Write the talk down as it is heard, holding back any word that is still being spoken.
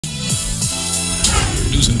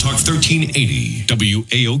News and Talk 1380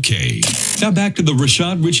 WAOK. Now back to the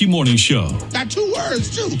RASHAD Richey Morning Show. Got 2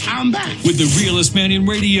 words, too. I'm back. With the realest man in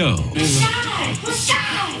radio. RASHAD!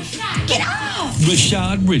 Get off!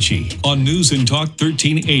 RASHAD Richey on News and Talk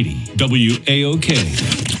 1380 WAOK.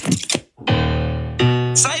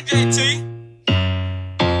 Say, JT.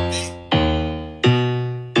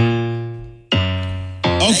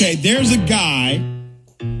 Okay, there's a guy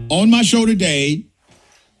on my show today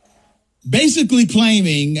basically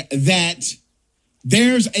claiming that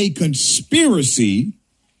there's a conspiracy,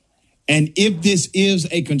 and if this is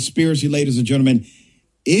a conspiracy, ladies and gentlemen,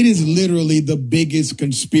 it is literally the biggest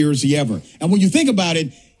conspiracy ever. And when you think about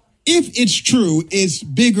it, if it's true, it's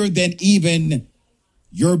bigger than even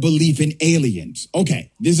your belief in aliens.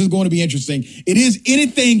 Okay, this is going to be interesting. It is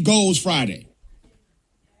Anything Goes Friday.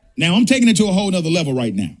 Now, I'm taking it to a whole nother level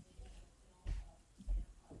right now.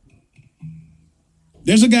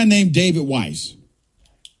 There's a guy named David Weiss.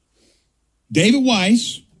 David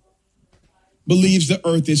Weiss believes the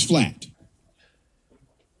earth is flat.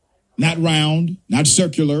 Not round, not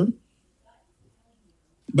circular,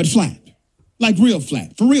 but flat. Like real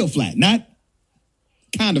flat, for real flat. Not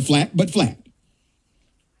kind of flat, but flat.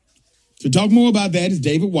 To talk more about that is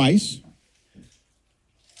David Weiss.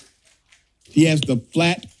 He has the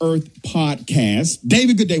Flat Earth Podcast.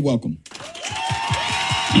 David, good day. Welcome.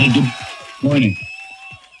 Hey, good morning.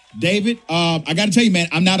 David, I got to tell you, man,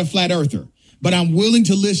 I'm not a flat earther, but I'm willing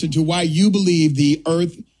to listen to why you believe the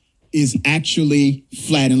earth is actually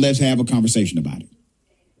flat, and let's have a conversation about it.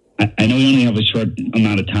 I know we only have a short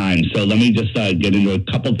amount of time, so let me just get into a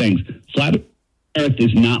couple things. Flat Earth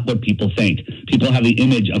is not what people think. People have the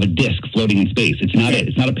image of a disk floating in space. It's not it.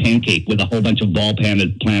 It's not a pancake with a whole bunch of ball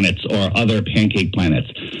planets or other pancake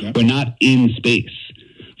planets. Yep. We're not in space.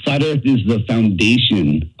 Flat Earth is the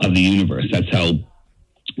foundation of the universe. That's how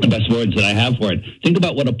the best words that I have for it. Think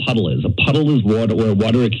about what a puddle is. A puddle is water where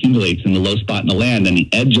water accumulates in the low spot in the land, and the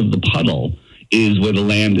edge of the puddle is where the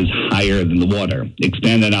land is higher than the water.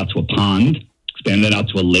 Expand that out to a pond. Expand that out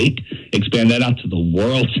to a lake. Expand that out to the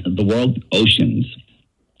world oceans.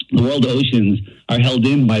 The world oceans are held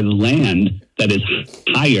in by the land that is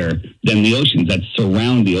higher than the oceans, that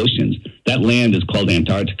surround the oceans. That land is called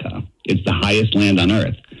Antarctica. It's the highest land on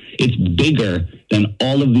Earth. It's bigger than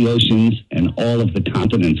all of the oceans and all of the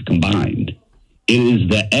continents combined. It is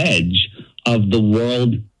the edge of the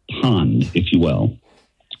world pond, if you will.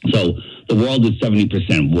 So the world is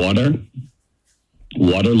 70% water.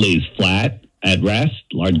 Water lays flat at rest.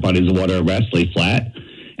 Large bodies of water at rest lay flat.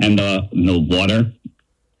 And the water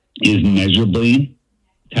is measurably,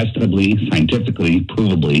 testably, scientifically,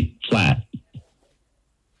 provably flat.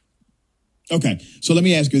 Okay, so let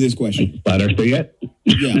me ask you this question. Flat Earth yet?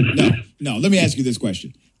 No. Let me ask you this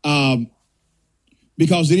question.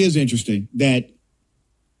 Because it is interesting that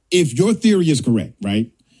if your theory is correct,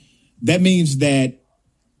 right, that means that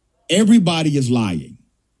everybody is lying.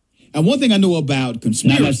 And one thing I know about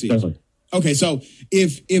conspiracies. Okay, so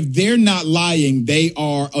if they're not lying, they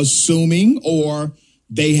are assuming or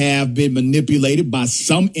they have been manipulated by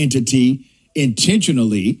some entity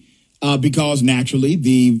intentionally. Because naturally,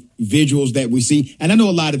 the visuals that we see, and I know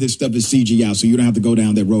a lot of this stuff is CGI, so you don't have to go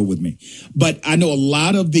down that road with me. But I know a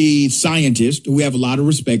lot of the scientists who we have a lot of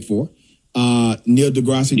respect for, Neil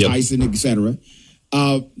deGrasse Tyson, et cetera,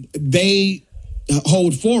 they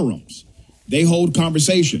hold forums. They hold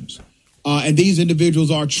conversations. And these individuals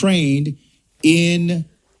are trained in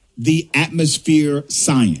the atmosphere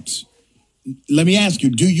science. Let me ask you,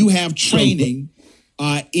 do you have training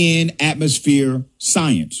in atmosphere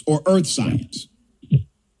science or earth science?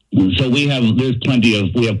 So we have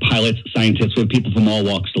pilots, scientists, we have people from all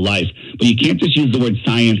walks of life, but you can't just use the word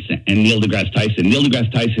science and Neil deGrasse Tyson. Neil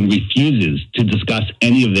deGrasse Tyson refuses to discuss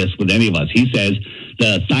any of this with any of us. He says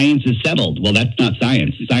the science is settled. Well, that's not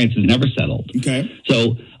science. Science is never settled. Okay.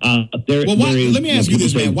 So let me ask you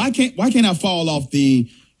this, man. Why can't I fall off the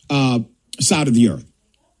side of the earth?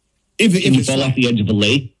 If you fall off the edge of a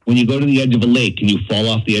lake? When you go to the edge of a lake, can you fall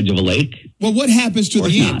off the edge of a lake? Well, what happens to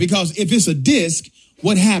the end? Because if it's a disc,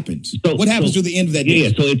 what happens? What happens to the end of that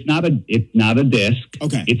disc? So it's not a disc.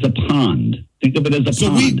 Okay. It's a pond. Think of it as a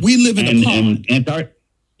pond. So we live in a pond.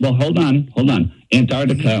 Well, hold on.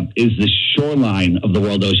 Antarctica is the shoreline of the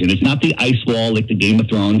world ocean. It's not the ice wall like the Game of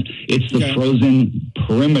Thrones. It's the frozen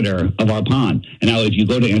perimeter of our pond. And now if you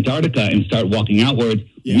go to Antarctica and start walking outward,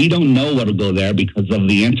 we don't know what'll go there because of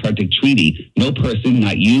the Antarctic Treaty. No person,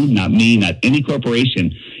 not you, not me, not any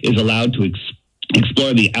corporation is allowed to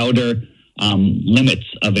explore the outer limits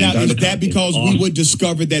of Antarctica. Now, is that because we would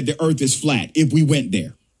discover that the Earth is flat if we went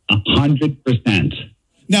there? 100%.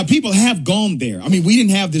 Now, people have gone there. I mean, we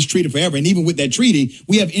didn't have this treaty forever. And even with that treaty,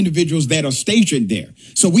 we have individuals that are stationed there.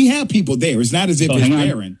 So we have people there. It's not as if it's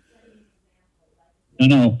barren.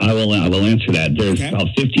 No, I will answer that. There's about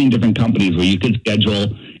 15 different companies where you could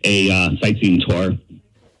schedule a sightseeing tour.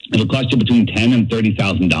 It'll cost you between $10,000 and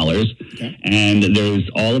 $30,000. Okay. And there's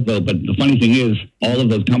all of those. But the funny thing is, all of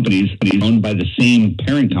those companies are owned by the same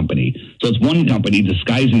parent company. So it's one company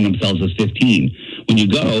disguising themselves as 15. When you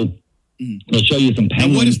go, they'll show you some penguins.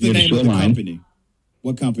 And what is the name of the company?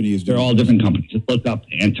 What company is doing? They're all different companies. Just look up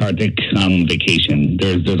Antarctic Vacation.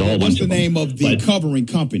 There's a whole bunch of them. What's the name of the covering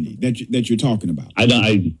company that you're talking about? I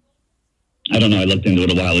don't know. I looked into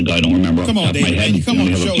it a while ago. I don't remember. Come on, David. Man, you come on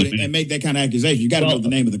the show and make that kind of accusation. You got to know the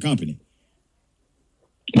name of the company.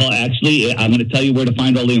 Well, actually, I'm going to tell you where to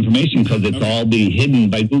find all the information because it's all being hidden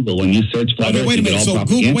by Google. When you search flat Earth, wait a minute. So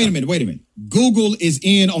Google, wait a minute. Google is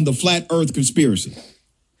in on the flat Earth conspiracy.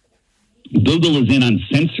 Google is in on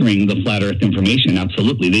censoring the flat Earth information.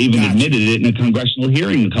 Absolutely. They even admitted it in a congressional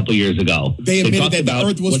hearing a couple of years ago. They admitted that the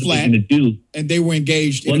Earth was flat, and they were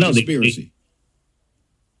engaged in a conspiracy.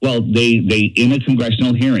 They in a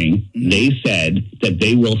congressional hearing, they said that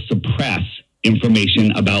they will suppress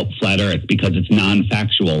information about flat Earth because it's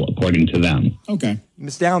non-factual, according to them. Okay.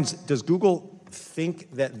 Ms. Downs, does Google think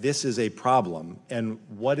that this is a problem, and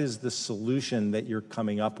what is the solution that you're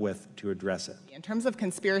coming up with to address it? In terms of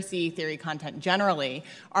conspiracy theory content generally,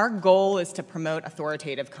 our goal is to promote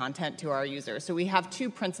authoritative content to our users. So we have two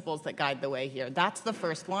principles that guide the way here. That's the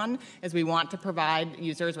first one, is we want to provide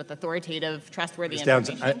users with authoritative, trustworthy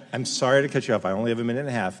information. Downs, I'm sorry to cut you off. I only have a minute and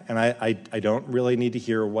a half, and I don't really need to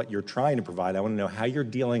hear what you're trying to provide. I want to know how you're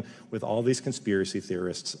dealing with all these conspiracy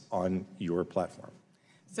theorists on your platform.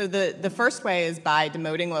 So the first way is by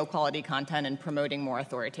demoting low-quality content and promoting more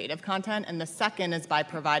authoritative content, and the second is by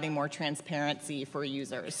providing more transparency for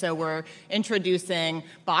users. So we're introducing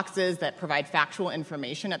boxes that provide factual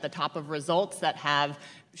information at the top of results that have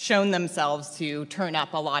shown themselves to turn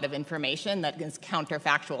up a lot of information that is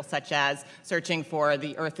counterfactual, such as searching for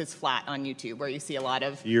the Earth is flat on YouTube, where you see a lot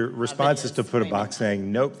of Your response is to put a box saying,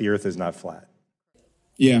 nope, the Earth is not flat.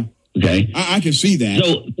 Yeah. Okay. I can see that.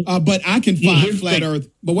 So, but I can find flat Earth.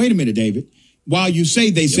 But wait a minute, David. While you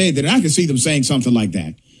say they say that, I can see them saying something like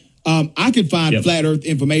that. I can find flat Earth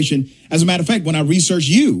information. As a matter of fact, when I research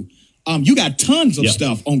you got tons of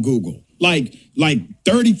stuff on Google, like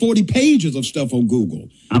 30, 40 pages of stuff on Google.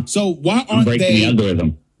 So why aren't the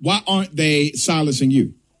algorithm. Why aren't they silencing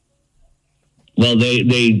you? Well, they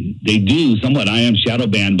do somewhat. I am shadow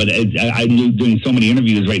banned, but I'm doing so many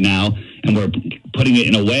interviews right now, and we're putting it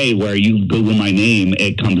in a way where you Google my name,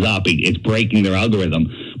 it comes up. It's breaking their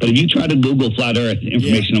algorithm. But if you try to Google flat Earth,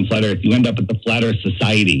 information on flat Earth, you end up at the Flat Earth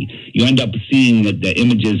Society. You end up seeing the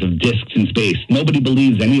images of discs in space. Nobody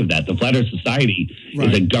believes any of that. The Flat Earth Society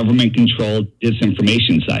is a government-controlled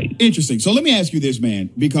disinformation site. Interesting. So let me ask you this, man,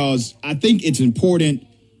 because I think it's important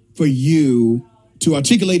for you to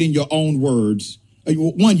articulate in your own words.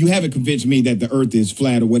 One, you haven't convinced me that the Earth is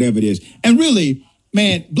flat or whatever it is. And really,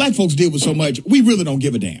 man, black folks deal with so much, we really don't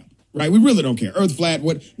give a damn, right? We really don't care. Earth flat,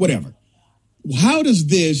 whatever. How does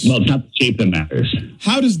this... Well, it's not the shape that matters.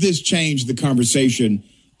 How does this change the conversation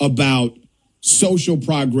about social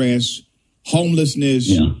progress,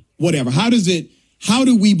 homelessness, whatever? How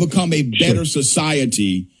do we become a better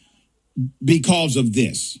society because of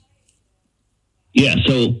this? Yeah,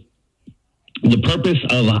 so the purpose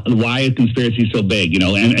of why a conspiracy is so big,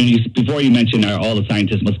 before you mentioned all the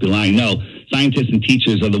scientists must be lying. No, scientists and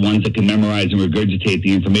teachers are the ones that can memorize and regurgitate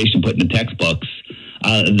the information put in the textbooks.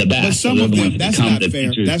 The best. But some of them, that's not fair.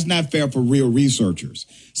 Teachers. That's not fair for real researchers.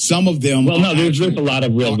 Some of them there's a lot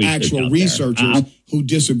of real actual researchers who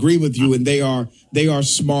disagree with you, and they are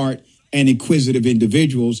smart and inquisitive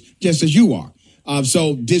individuals, just as you are.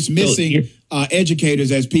 So dismissing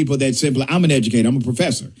educators as people that simply, I'm an educator, I'm a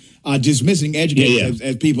professor. Dismissing educators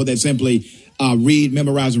as people that simply read,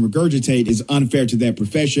 memorize, and regurgitate is unfair to that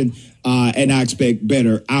profession. And I expect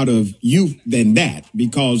better out of you than that,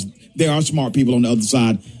 because there are smart people on the other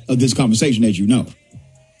side of this conversation, as you know.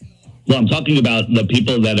 Well, I'm talking about the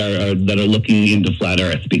people that are looking into flat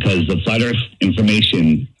Earth, because the flat Earth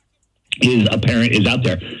information is out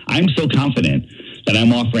there. I'm so confident that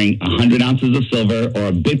I'm offering 100 ounces of silver or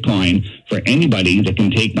a Bitcoin for anybody that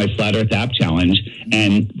can take my Flat Earth app challenge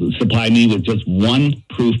and supply me with just one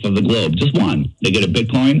proof of the globe. Just one. They get a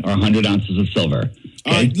Bitcoin or 100 ounces of silver. Okay?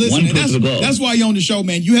 All right, listen, that's why you're on the show,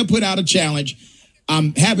 man. You have put out a challenge.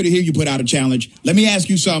 I'm happy to hear you put out a challenge. Let me ask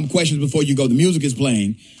you some questions before you go. The music is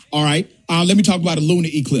playing. All right. Let me talk about a lunar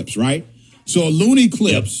eclipse, right? So a lunar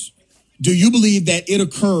eclipse, do you believe that it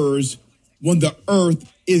occurs when the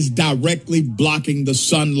Earth is directly blocking the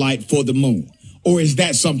sunlight for the moon? Or is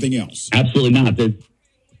that something else? Absolutely not.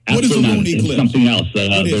 What is a lunar eclipse? It's something else.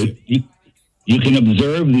 What is it? You can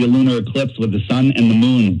observe the lunar eclipse with the sun and the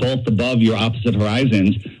moon both above your opposite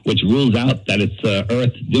horizons, which rules out that it's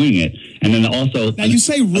Earth doing it. And then also... Now, you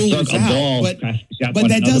say rules out, but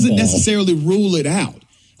that doesn't necessarily rule it out.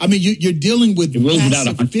 I mean, you're dealing with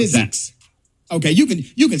massive physics. Okay, you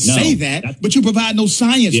can say that, but you provide no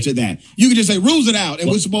science to that. You can just say rules it out, and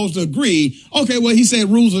we're supposed to agree. Okay, well, he said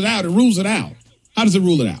rules it out and rules it out. How does it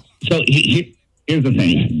rule it out? So here's the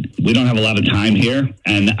thing. We don't have a lot of time here,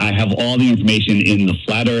 and I have all the information in the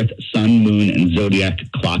Flat Earth, Sun, Moon, and Zodiac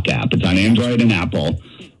Clock app. It's on Android and Apple.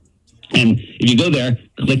 And if you go there,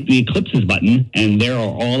 click the eclipses button, and there are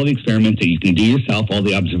all of the experiments that you can do yourself, all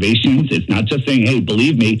the observations. It's not just saying, hey,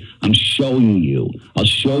 believe me, I'm showing you. I'll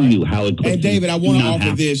show you how eclipses. And David, I want to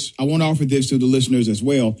offer this. I want to offer this to the listeners as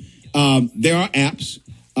well. There are apps,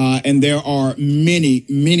 and there are many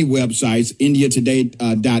websites,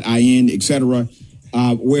 indiatoday.in, etc.,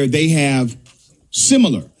 where they have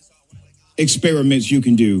similar experiments you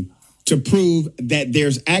can do to prove that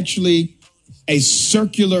there's actually a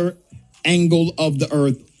circular angle of the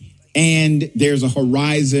Earth, and there's a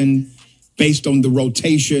horizon based on the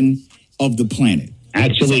rotation of the planet.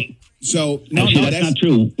 Actually, that's not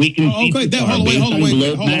true. We can see wait a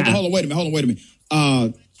minute.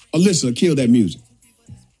 Alyssa, kill that music.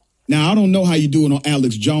 Now, I don't know how you do it on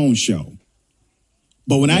Alex Jones' show,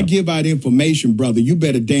 but when I give out information, brother, you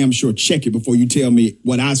better damn sure check it before you tell me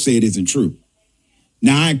what I said isn't true.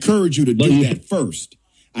 Now, I encourage you to do that first.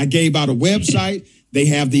 I gave out a website. They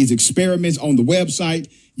have these experiments on the website.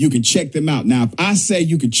 You can check them out. Now, if I say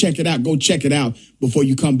you can check it out, go check it out before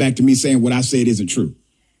you come back to me saying what I said isn't true.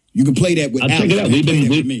 You can play that with Alex. Check it out. We've been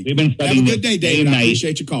studying. Have a good day, David. I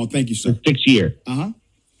appreciate your call. Thank you, sir. 6 years.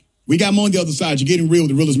 We got more on the other side. You're getting real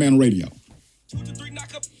with the realest man on radio. 2 to 3,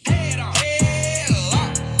 knock up head on.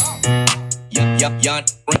 Young,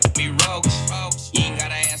 me rogues. You ain't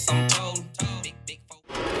gotta ask, I'm told. Big folk.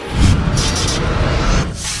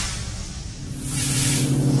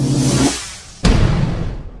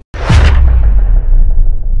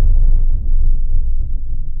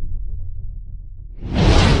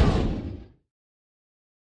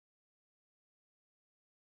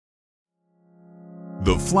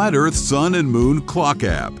 The Flat Earth Sun and Moon Clock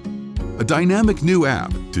app, a dynamic new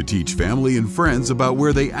app to teach family and friends about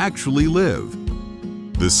where they actually live.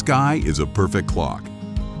 The sky is a perfect clock.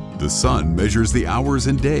 The sun measures the hours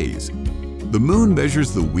and days. The moon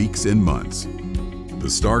measures the weeks and months. The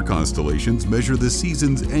star constellations measure the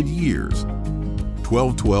seasons and years.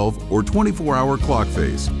 12/12 or 24-hour clock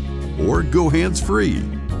face, or go hands-free.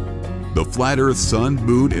 The Flat Earth Sun,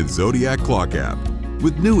 Moon, and Zodiac Clock app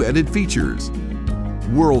with new added features.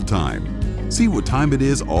 World time. See what time it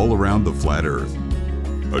is all around the flat Earth.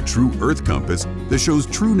 A true Earth compass that shows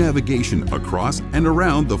true navigation across and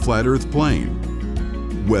around the flat Earth plane.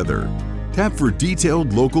 Weather. Tap for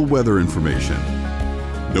detailed local weather information.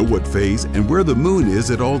 Know what phase and where the moon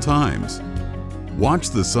is at all times. Watch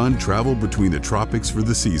the sun travel between the tropics for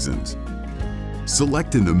the seasons.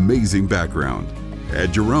 Select an amazing background.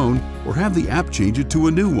 Add your own or have the app change it to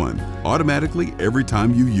a new one automatically every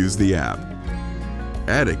time you use the app.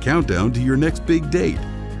 Add a countdown to your next big date.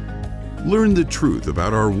 Learn the truth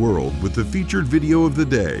about our world with the featured video of the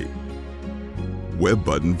day. Web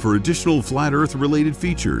button for additional flat Earth related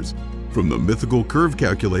features, from the mythical curve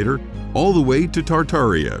calculator all the way to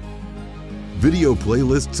Tartaria. Video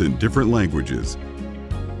playlists in different languages.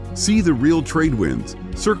 See the real trade winds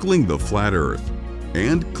circling the flat Earth,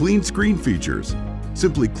 and clean screen features.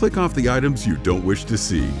 Simply click off the items you don't wish to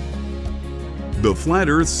see. The Flat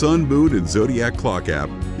Earth Sun, Moon, and Zodiac Clock app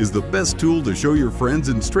is the best tool to show your friends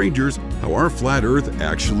and strangers how our flat Earth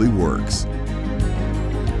actually works.